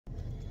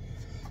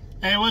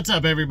Hey, what's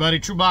up, everybody?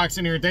 True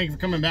Boxing here. Thank you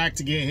for coming back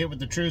to get hit with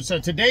the truth.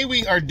 So today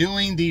we are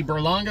doing the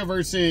Canelo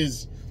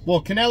versus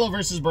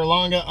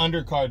Berlanga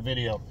undercard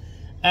video.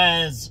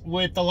 As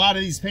with a lot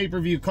of these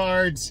pay-per-view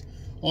cards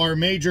or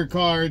major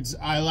cards,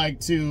 I like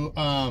to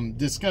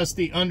discuss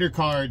the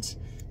undercards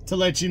to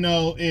let you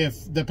know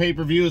if the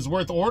pay-per-view is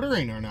worth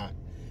ordering or not.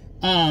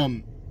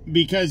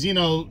 Because, you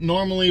know,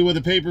 normally with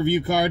a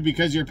pay-per-view card,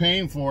 because you're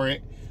paying for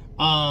it,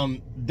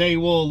 they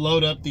will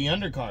load up the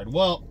undercard.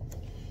 Well,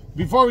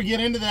 before we get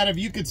into that, if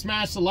you could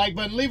smash the like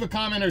button, leave a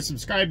comment, or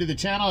subscribe to the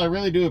channel. I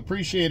really do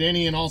appreciate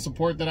any and all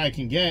support that I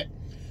can get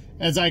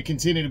as I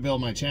continue to build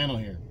my channel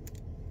here.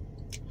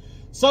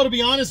 So to be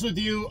honest with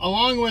you,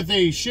 along with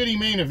a shitty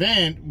main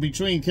event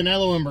between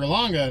Canelo and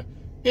Berlanga,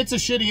 it's a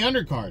shitty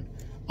undercard.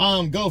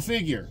 Go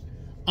figure.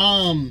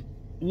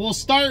 We'll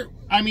start,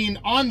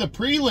 on the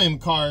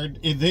prelim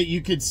card that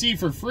you could see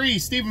for free,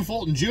 Stephen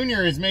Fulton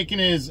Jr. is making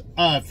his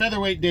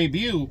featherweight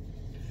debut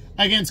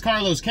against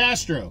Carlos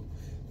Castro.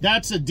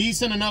 That's a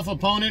decent enough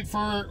opponent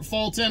for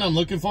Fulton. I'm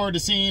looking forward to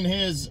seeing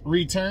his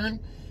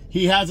return.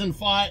 He hasn't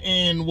fought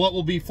in what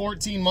will be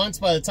 14 months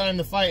by the time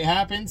the fight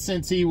happens,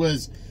 since he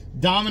was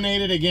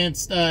dominated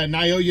against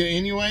Naoya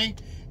Inoue,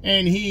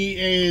 and he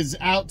is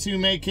out to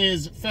make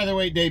his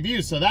featherweight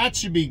debut. So that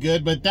should be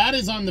good, but that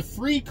is on the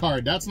free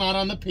card. That's not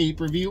on the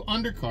pay-per-view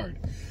undercard.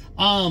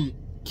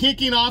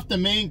 Kicking off the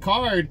main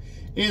card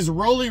is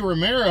Rolly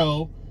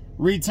Romero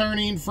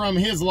returning from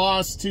his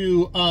loss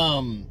to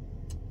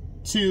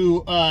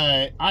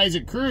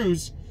Isaac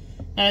Cruz,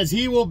 as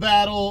he will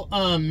battle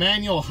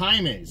Manuel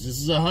Jaimes. This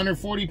is a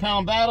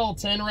 140-pound battle,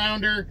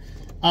 10-rounder.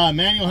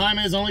 Manuel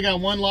Jaimes only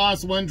got one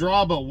loss, one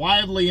draw, but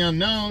widely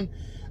unknown.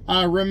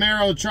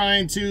 Romero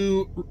trying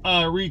to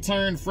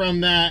return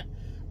from that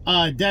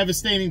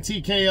devastating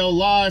TKO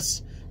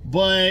loss,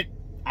 but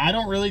I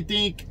don't really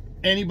think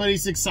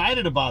anybody's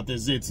excited about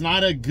this. It's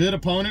not a good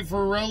opponent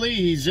for Rolly.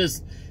 He's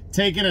just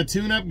taking a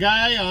tune-up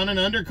guy on an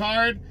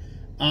undercard.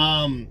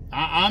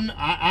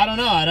 I don't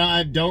know.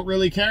 I don't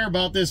really care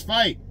about this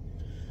fight.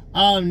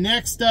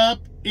 Next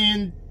up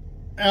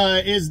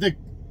is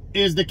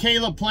the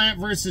Caleb Plant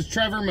versus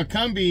Trevor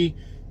McCumbee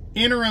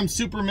interim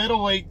super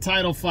middleweight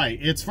title fight.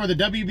 It's for the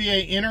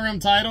WBA interim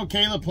title.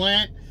 Caleb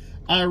Plant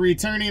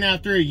returning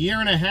after a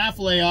 1.5-year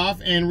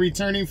layoff and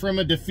returning from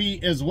a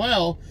defeat as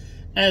well,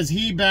 as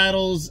he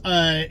battles,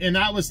 and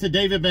that was to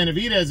David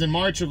Benavidez in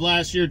March of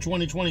last year,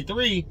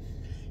 2023.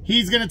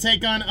 He's going to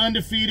take on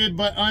undefeated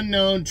but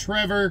unknown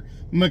Trevor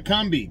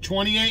McCumbee.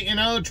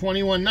 28-0,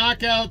 21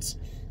 knockouts,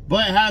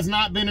 but has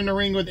not been in the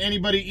ring with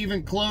anybody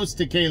even close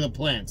to Caleb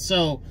Plant.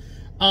 So,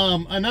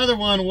 another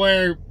one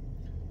where,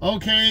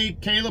 okay,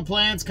 Caleb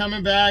Plant's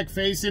coming back,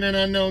 facing an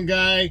unknown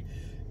guy.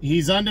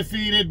 He's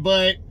undefeated,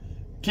 but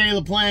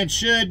Caleb Plant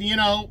should, you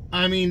know,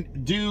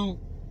 do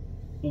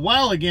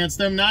well against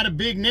them. Not a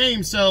big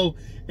name, so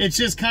it's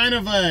just kind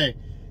of a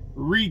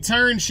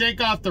return, shake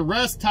off the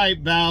rust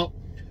type bout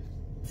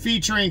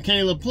featuring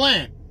Caleb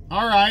Plant.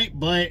 All right,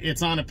 but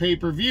it's on a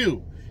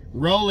pay-per-view.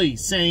 Rolly,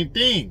 same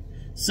thing.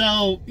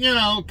 So, you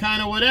know,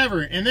 kind of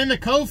whatever. And then the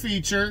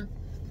co-feature,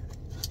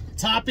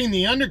 topping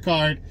the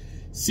undercard,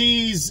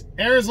 sees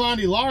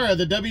Erislandy Lara,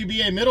 the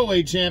WBA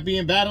middleweight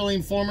champion,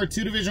 battling former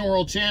 2-division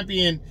world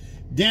champion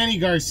Danny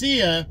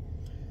Garcia.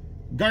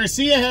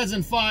 Garcia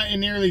hasn't fought in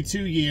nearly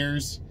 2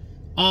 years.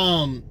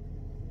 And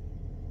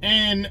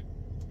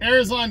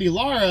Erislandy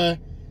Lara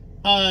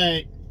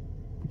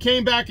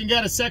came back and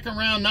got a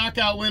second-round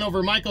knockout win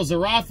over Michael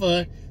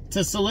Zarafa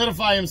to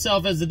solidify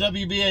himself as the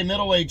WBA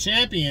middleweight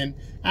champion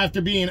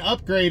after being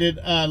upgraded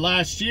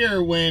last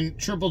year when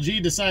Triple G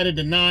decided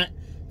to not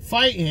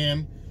fight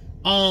him.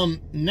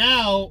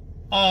 Now,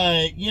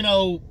 you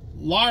know,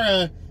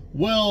 Lara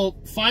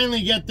will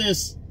finally get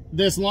this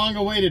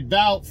long-awaited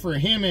bout for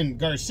him and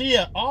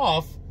Garcia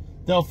off.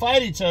 They'll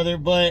fight each other,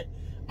 but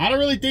I don't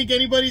really think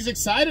anybody's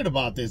excited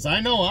about this.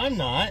 I know I'm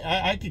not.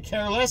 I could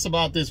care less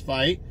about this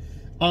fight.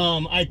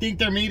 I think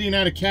they're meeting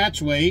at a catch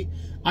weight.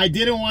 I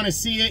didn't want to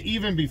see it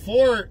even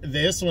before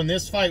this, when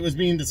this fight was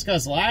being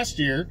discussed last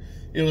year.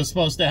 It was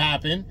supposed to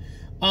happen.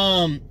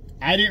 I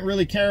didn't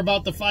really care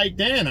about the fight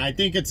then. I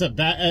think it's a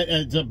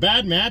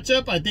bad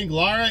matchup. I think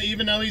Lara,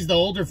 even though he's the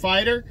older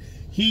fighter,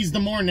 he's the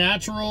more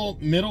natural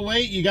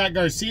middleweight. You got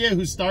Garcia,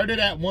 who started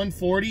at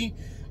 140.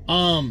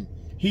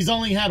 He's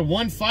only had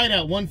one fight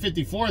at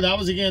 154. That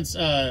was against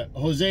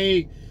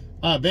Jose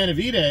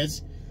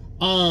Benavidez.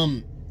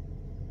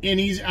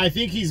 And I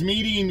think he's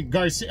meeting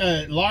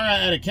Lara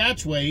at a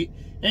catch weight,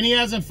 and he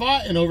hasn't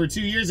fought in over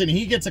 2 years, and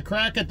he gets a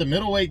crack at the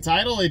middleweight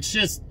title. It's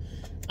just,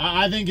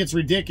 I think it's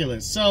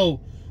ridiculous.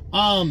 So,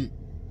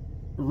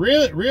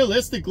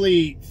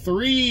 realistically,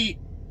 3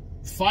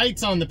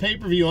 fights on the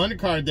pay-per-view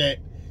undercard that,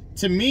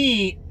 to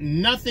me,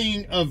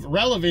 nothing of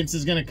relevance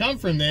is going to come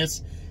from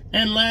this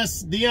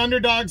unless the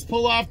underdogs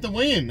pull off the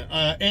win.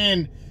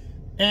 And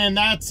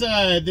that's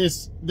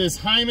this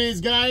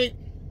Jaimes guy.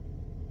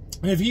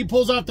 If he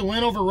pulls off the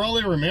win over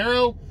Rolly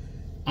Romero,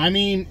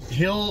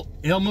 he'll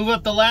move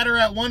up the ladder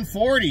at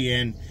 140.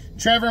 And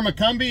Trevor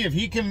McCumbee,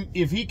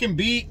 if he can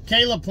beat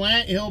Caleb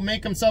Plant, he'll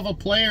make himself a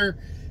player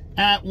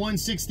at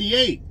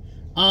 168.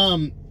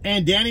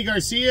 And Danny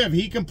Garcia, if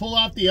he can pull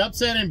off the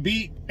upset and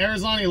beat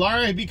Erislandy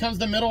Lara, he becomes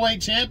the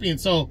middleweight champion.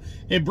 So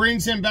it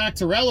brings him back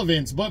to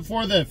relevance. But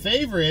for the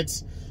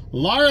favorites,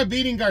 Lara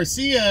beating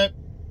Garcia,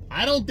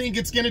 I don't think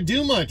it's going to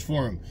do much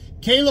for him.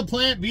 Caleb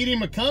Plant beating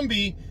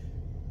McCumbee,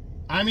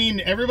 I mean,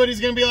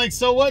 everybody's going to be like,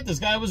 so what? This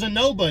guy was a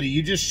nobody.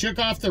 You just shook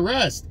off the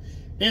rust.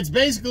 It's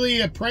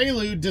basically a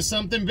prelude to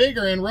something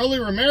bigger. And Rolly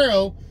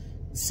Romero,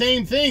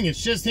 same thing.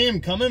 It's just him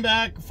coming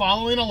back,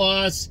 following a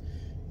loss.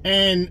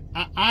 And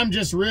I'm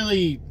just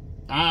really,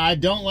 I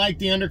don't like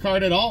the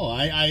undercard at all.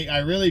 I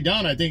really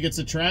don't. I think it's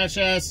a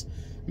trash-ass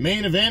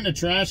main event, a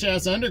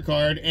trash-ass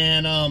undercard.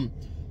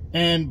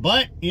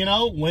 But, you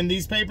know, when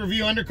these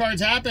pay-per-view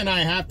undercards happen, I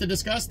have to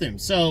discuss them.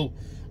 So,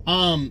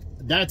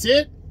 that's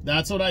it.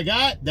 That's what I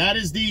got. That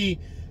is the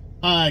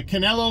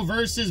Canelo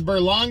versus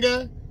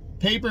Berlanga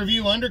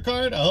pay-per-view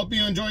undercard. I hope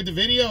you enjoyed the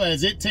video,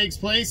 as it takes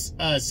place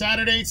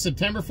Saturday,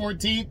 September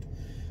 14th.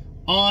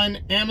 On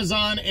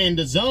Amazon and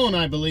DAZN,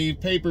 I believe,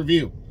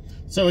 pay-per-view.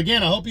 So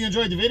again, I hope you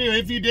enjoyed the video.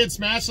 If you did,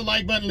 smash the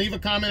like button, leave a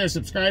comment, or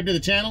subscribe to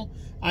the channel.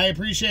 I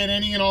appreciate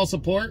any and all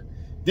support.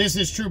 This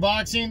is True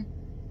Boxing.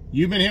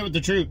 You've been hit with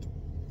the truth.